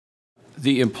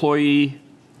the employee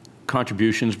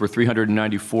contributions were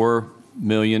 $394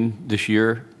 million this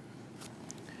year,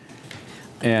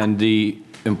 and the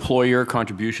employer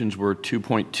contributions were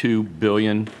 $2.2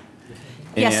 billion.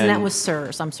 Yes, and that was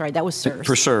PSERS. I'm sorry, that was PSERS.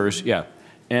 For PSERS, yeah.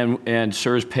 And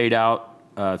PSERS paid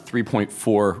out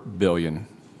 $3.4 billion,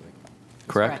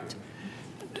 correct?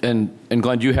 And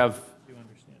Glenn, do you have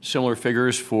similar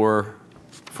figures for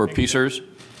PSERS?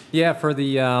 Yeah, for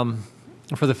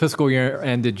the fiscal year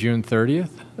ended June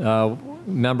 30th,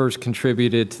 members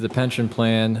contributed to the pension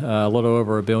plan a little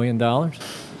over $1 billion,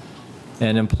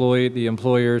 and the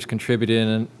employers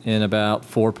contributed in about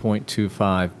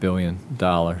 $4.25 billion.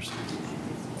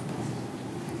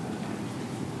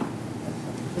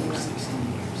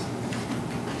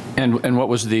 And what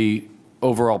was the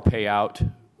overall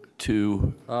payout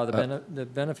to? The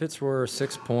benefits were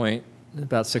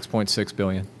about $6.6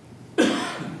 billion.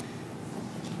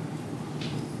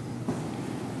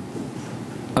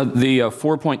 The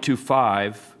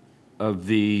 4.25 of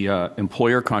the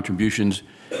employer contributions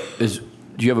do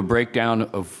you have a breakdown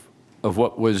of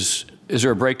what was? Is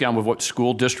there a breakdown of what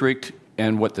school district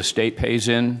and what the state pays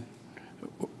in?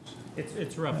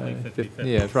 It's roughly 50-50.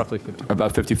 Yeah, it's roughly 50.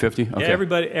 About 50-50? Okay. Yeah,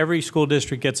 every school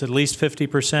district gets at least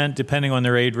 50%, depending on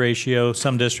their aid ratio.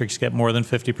 Some districts get more than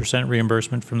 50%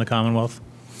 reimbursement from the Commonwealth.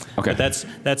 Okay. But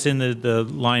that's in the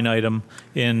line item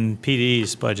in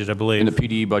PDE's budget, I believe. In the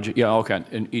PDE budget? Yeah, okay.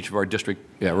 In each of our district,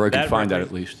 yeah, where I can find that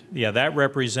at least. Yeah, that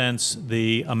represents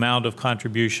the amount of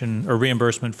contribution or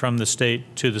reimbursement from the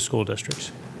state to the school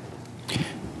districts.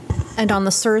 And on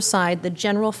the PSERS side, the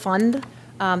general fund,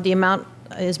 the amount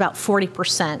is about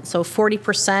 40%. So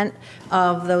 40%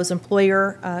 of those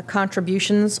employer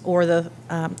contributions, or the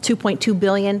 $2.2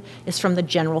 billion, is from the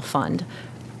general fund.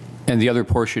 And the other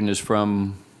portion is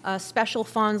from? Special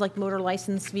funds like motor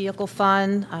license vehicle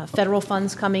fund, federal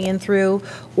funds coming in through,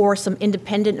 or some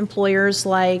independent employers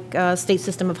like State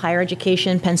System of Higher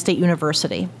Education, Penn State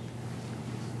University.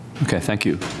 Okay, thank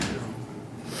you.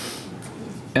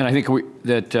 And I think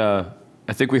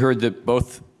we heard that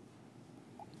both.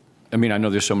 I mean, I know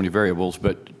there's so many variables,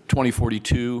 but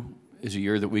 2042 is a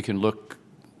year that we can look,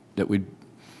 that we,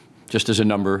 just as a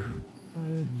number.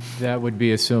 That would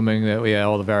be assuming that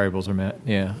all the variables are met.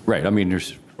 Yeah. Right. I mean,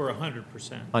 there's. For 100%.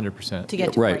 100%. To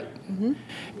get to right. Mm-hmm.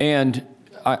 And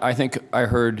I think I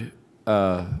heard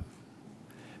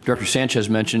Director Sanchez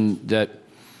mention that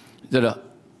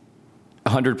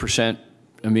 100%.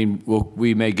 I mean,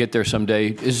 we may get there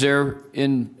someday. Is there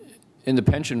in the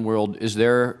pension world? Is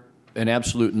there an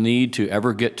absolute need to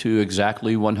ever get to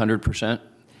exactly 100%? Or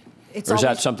is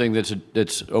that something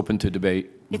that's open to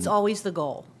debate? It's always the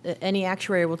goal. Any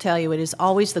actuary will tell you it is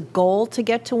always the goal to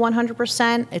get to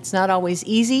 100%. It's not always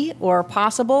easy or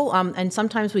possible, and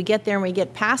sometimes we get there and we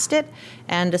get past it,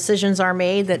 and decisions are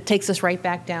made that takes us right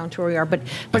back down to where we are. But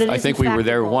I think we were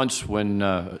there once when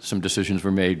some decisions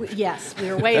were made. Yes, we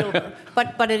were way over.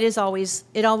 But it is always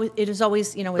or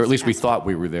at least we thought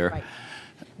we were there. Right.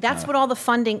 That's what all the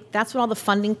funding. That's what all the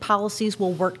funding policies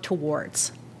will work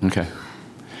towards. Okay.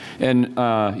 And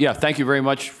yeah, thank you very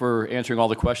much for answering all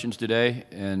the questions today,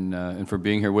 and for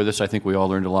being here with us. I think we all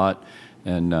learned a lot,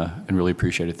 and really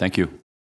appreciate it. Thank you.